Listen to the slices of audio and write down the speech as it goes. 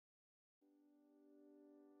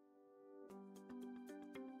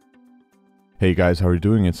Hey guys, how are you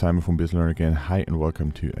doing? It's Simon from Bizlearn again. Hi and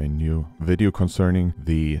welcome to a new video concerning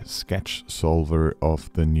the sketch solver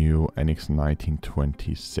of the new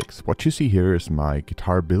NX1926. What you see here is my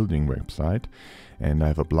guitar building website, and I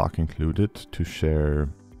have a blog included to share,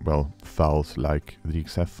 well, files like the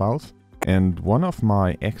XF files. And one of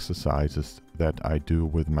my exercises that I do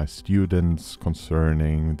with my students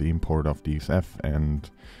concerning the import of DXF and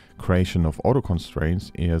creation of auto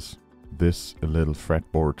constraints is this little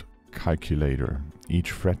fretboard calculator.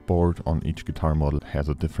 Each fretboard on each guitar model has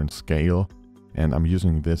a different scale, and I'm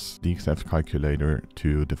using this DXF calculator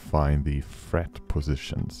to define the fret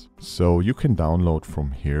positions. So you can download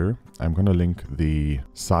from here. I'm gonna link the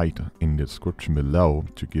site in the description below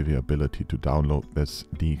to give you ability to download this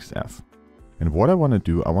DXF. And what I want to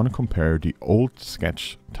do, I want to compare the old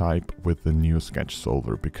sketch type with the new sketch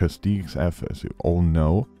solver, because DXF, as you all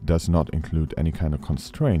know, does not include any kind of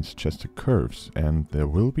constraints, just the curves. And there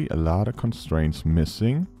will be a lot of constraints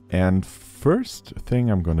missing. And first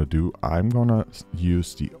thing I'm going to do, I'm going to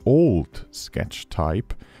use the old sketch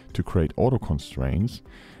type to create auto constraints,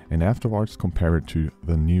 and afterwards compare it to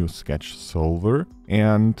the new sketch solver.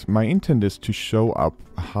 And my intent is to show up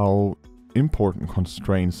how important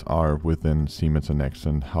constraints are within Siemens NX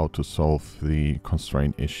and how to solve the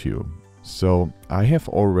constraint issue. So I have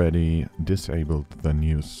already disabled the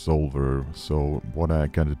new solver. So what I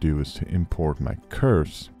gotta do is to import my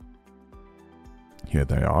curves. Here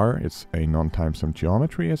they are. It's a non-timestamp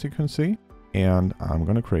geometry, as you can see. And I'm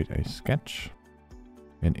gonna create a sketch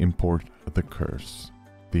and import the curves.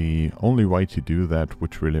 The only way to do that,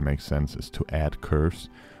 which really makes sense, is to add curves,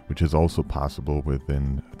 which is also possible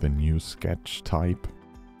within the new sketch type,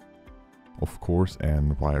 of course.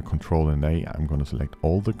 And via Control and A, I'm going to select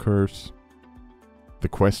all the curves. The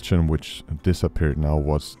question which disappeared now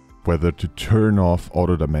was whether to turn off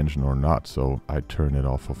auto dimension or not. So I turn it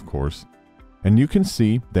off, of course. And you can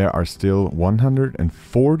see there are still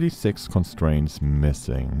 146 constraints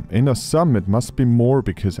missing. In a sum, it must be more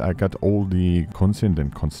because I got all the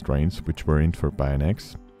coincident constraints which were inferred by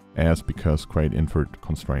NX, as because create inferred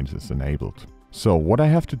constraints is enabled. So what I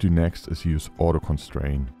have to do next is use auto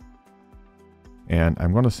constraint. And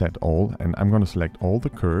I'm going to set all, and I'm going to select all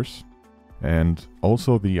the curves. And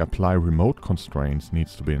also the apply remote constraints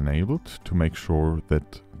needs to be enabled to make sure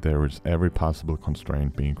that there is every possible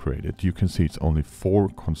constraint being created. You can see it's only 4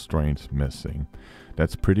 constraints missing.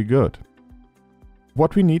 That's pretty good.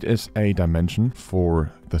 What we need is a dimension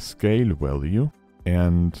for the scale value.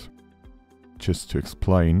 And just to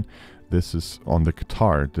explain, this is on the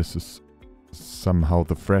guitar. This is somehow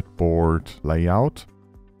the fretboard layout,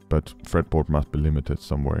 but fretboard must be limited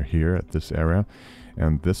somewhere here at this area.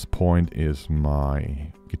 And this point is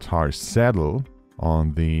my guitar saddle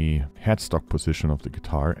on the headstock position of the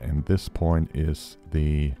guitar, and this point is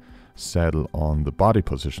the saddle on the body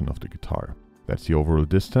position of the guitar. That's the overall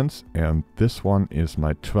distance, and this one is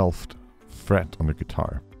my 12th fret on the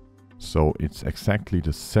guitar. So it's exactly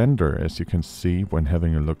the center, as you can see when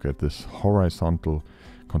having a look at this horizontal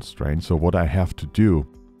constraint. So what I have to do,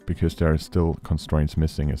 because there are still constraints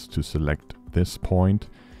missing, is to select this point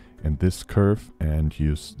and this curve and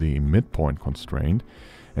use the midpoint constraint.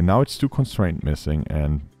 And now it's 2 constraints missing,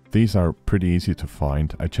 and these are pretty easy to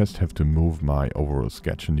find. I just have to move my overall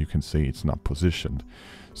sketch, and you can see it's not positioned.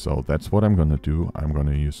 So that's what I'm going to do. I'm going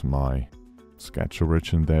to use my sketch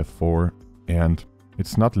origin therefore, and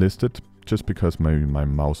it's not listed just because maybe my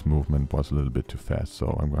mouse movement was a little bit too fast.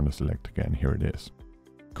 So I'm going to select again. Here it is.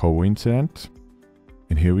 Coincident.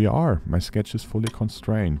 And here we are. My sketch is fully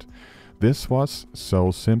constrained. This was so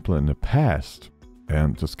simple in the past,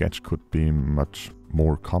 and the sketch could be much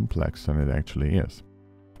more complex than it actually is.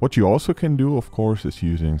 What you also can do, of course, is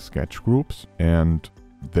using sketch groups, and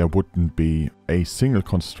there wouldn't be a single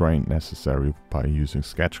constraint necessary by using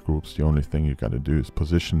sketch groups. The only thing you gotta do is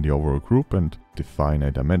position the overall group and define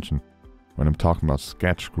a dimension. When I'm talking about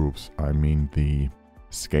sketch groups, I mean the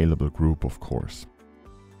scalable group, of course.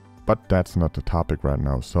 But that's not the topic right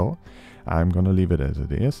now, so I'm gonna leave it as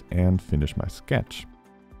it is and finish my sketch.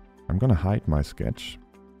 I'm gonna hide my sketch,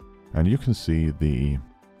 and you can see the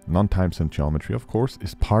non-timestamp geometry, of course,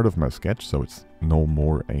 is part of my sketch, so it's no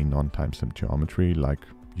more a non-timestamp geometry like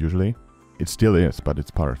usually. It still is, but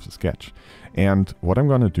it's part of the sketch. And what I'm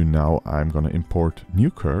gonna do now, I'm gonna import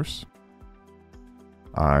new curves.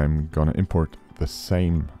 I'm gonna import the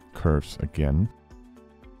same curves again,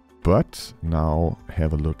 but now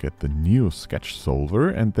have a look at the new sketch solver,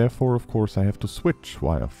 and therefore, of course, I have to switch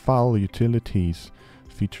via File, Utilities,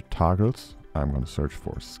 Feature Toggles. I'm going to search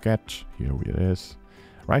for sketch. Here it is.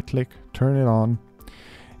 Right click, turn it on,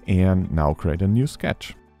 and now create a new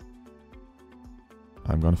sketch.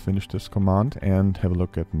 I'm going to finish this command and have a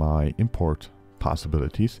look at my import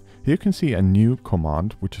possibilities. Here you can see a new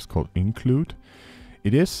command which is called include.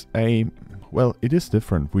 It is it is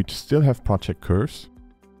different. We still have project curves.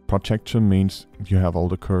 Projection means you have all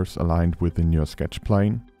the curves aligned within your sketch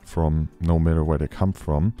plane from no matter where they come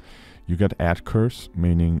from. You get add curves,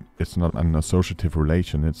 meaning it's not an associative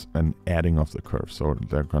relation, it's an adding of the curves. So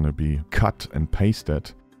they're going to be cut and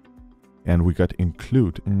pasted. And we got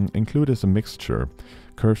include. Include is a mixture.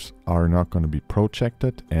 Curves are not going to be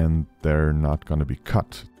projected and they're not going to be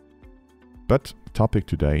cut. But the topic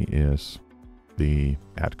today is the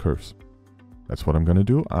add curves. That's what I'm going to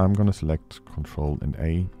do. I'm going to select Ctrl and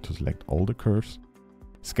A to select all the curves.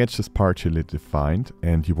 Sketch is partially defined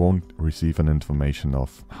and you won't receive an information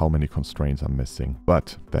of how many constraints are missing,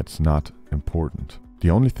 but that's not important.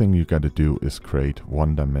 The only thing you got to do is create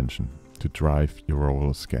one dimension to drive your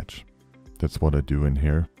overall sketch. That's what I do in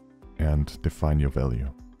here, and define your value.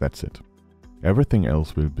 That's it. Everything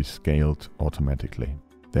else will be scaled automatically.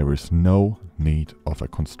 There is no need of a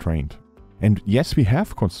constraint. And yes, we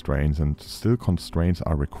have constraints and still constraints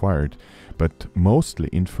are required, but mostly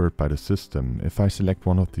inferred by the system. If I select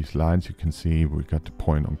one of these lines, you can see we got the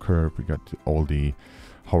point on curve, we got all the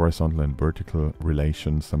horizontal and vertical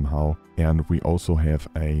relations somehow. And we also have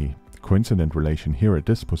a coincident relation here at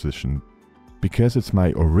this position. Because it's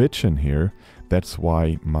my origin here, that's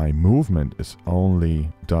why my movement is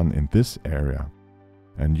only done in this area.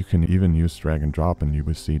 And you can even use drag and drop and you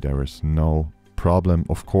will see there is no problem.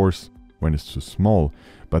 Of course, when it's too small,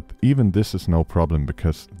 but even this is no problem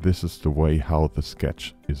because this is the way how the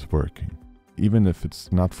sketch is working. Even if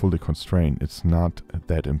it's not fully constrained, it's not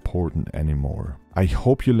that important anymore. I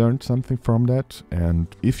hope you learned something from that,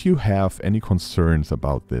 and if you have any concerns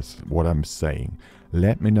about this, what I'm saying,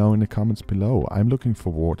 let me know in the comments below. I'm looking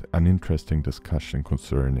forward to an interesting discussion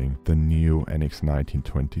concerning the new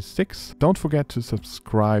NX1926. Don't forget to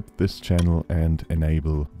subscribe this channel and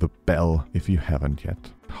enable the bell if you haven't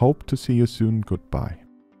yet. Hope to see you soon. Goodbye.